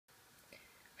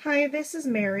Hi, this is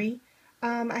Mary.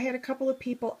 I had a couple of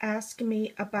people ask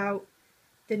me about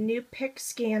the new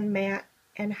PixScan mat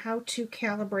and how to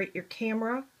calibrate your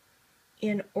camera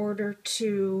in order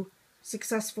to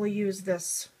successfully use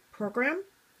this program.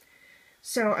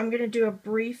 So I'm going to do a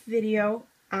brief video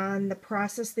on the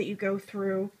process that you go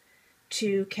through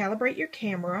to calibrate your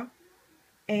camera,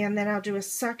 and then I'll do a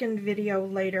second video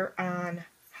later on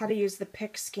how to use the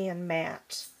PixScan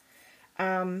mat.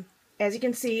 As you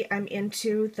can see, I'm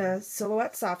into the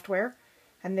Silhouette software,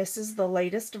 and this is the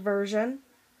latest version.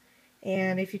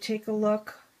 And if you take a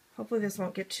look, hopefully this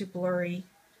won't get too blurry.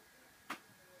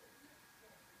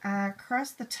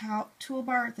 Across the top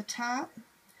toolbar at the top,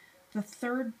 the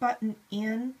third button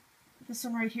in, this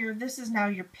one right here, this is now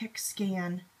your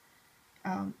PixScan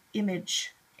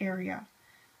image area.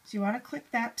 So you want to click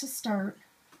that to start,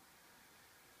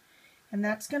 and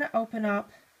that's going to open up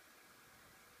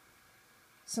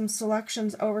some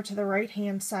selections over to the right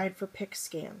hand side for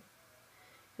PixScan.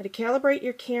 Now, to calibrate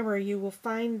your camera, you will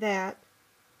find that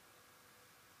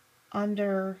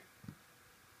under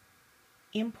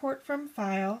Import from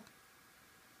File,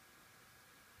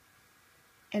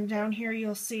 and down here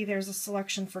you'll see there's a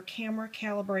selection for Camera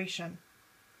Calibration.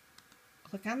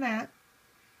 Click on that,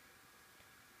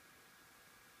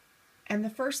 and the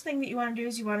first thing that you want to do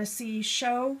is you want to see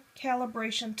Show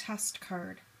Calibration Test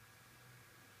Card.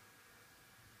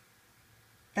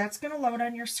 That's going to load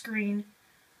on your screen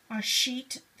a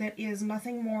sheet that is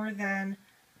nothing more than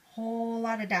a whole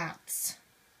lot of dots.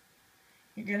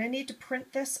 You're going to need to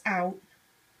print this out,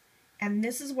 and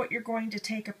this is what you're going to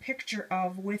take a picture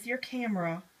of with your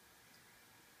camera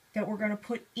that we're going to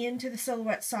put into the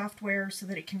Silhouette software so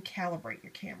that it can calibrate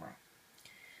your camera.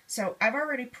 So I've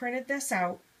already printed this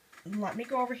out. Let me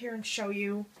go over here and show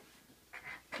you.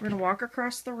 We're going to walk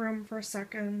across the room for a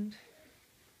second.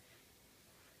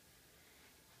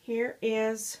 Here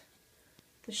is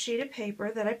the sheet of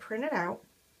paper that I printed out,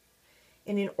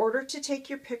 and in order to take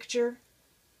your picture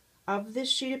of this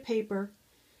sheet of paper,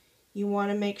 you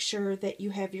want to make sure that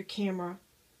you have your camera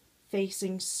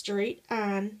facing straight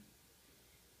on.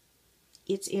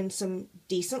 It's in some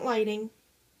decent lighting,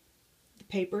 the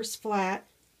paper's flat,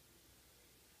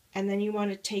 and then you want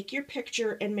to take your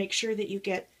picture and make sure that you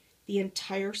get the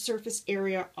entire surface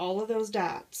area, all of those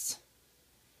dots.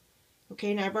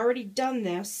 Okay, now I've already done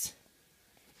this,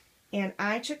 and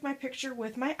I took my picture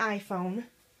with my iPhone,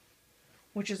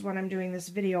 which is what I'm doing this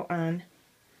video on.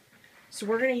 So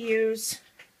we're going to use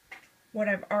what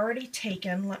I've already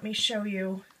taken. Let me show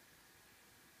you.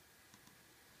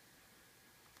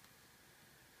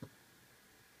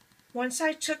 Once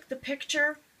I took the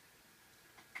picture,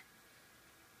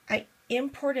 I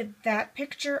imported that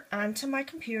picture onto my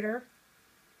computer,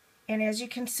 and as you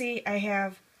can see, I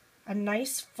have a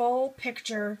nice full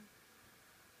picture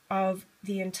of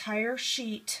the entire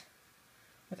sheet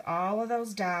with all of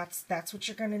those dots. That's what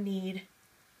you're going to need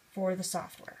for the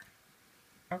software.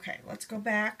 Okay, let's go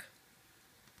back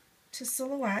to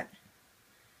Silhouette.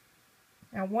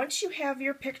 Now once you have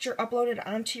your picture uploaded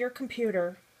onto your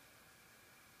computer,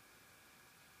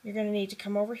 you're going to need to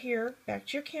come over here, back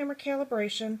to your camera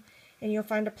calibration, and you'll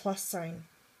find a plus sign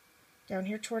down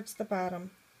here towards the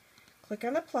bottom. Click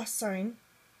on the plus sign,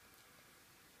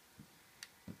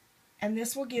 and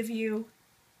this will give you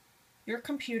your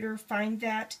computer find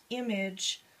that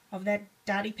image of that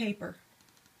dotty paper.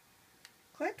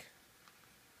 Click.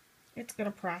 It's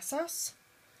going to process,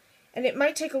 and it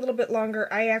might take a little bit longer.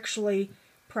 I actually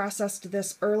processed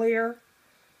this earlier,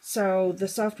 so the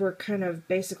software kind of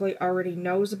basically already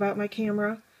knows about my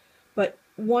camera. But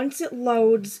once it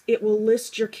loads, it will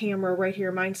list your camera right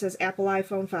here. Mine says Apple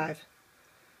iPhone 5.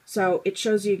 So it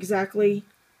shows you exactly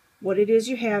what it is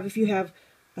you have. If you have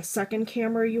a second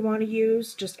camera you want to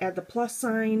use, just add the plus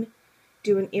sign,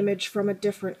 do an image from a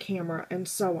different camera, and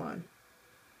so on.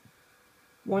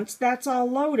 Once that's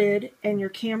all loaded and your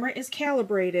camera is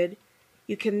calibrated,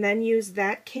 you can then use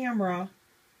that camera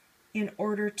in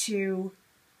order to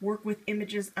work with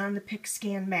images on the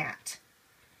PixScan mat.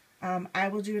 I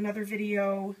will do another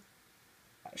video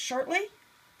shortly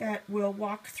that will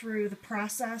walk through the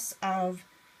process of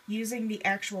using the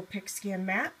actual PixScan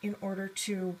mat in order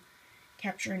to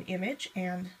capture an image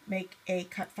and make a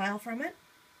cut file from it.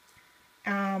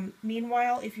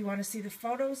 Meanwhile, if you want to see the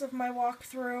photos of my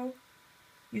walkthrough,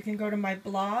 you can go to my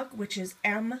blog, which is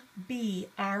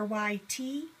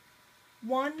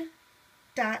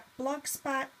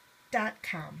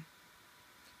mbryt1.blogspot.com.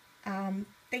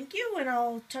 Thank you, and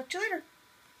I'll talk to you later.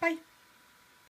 Bye.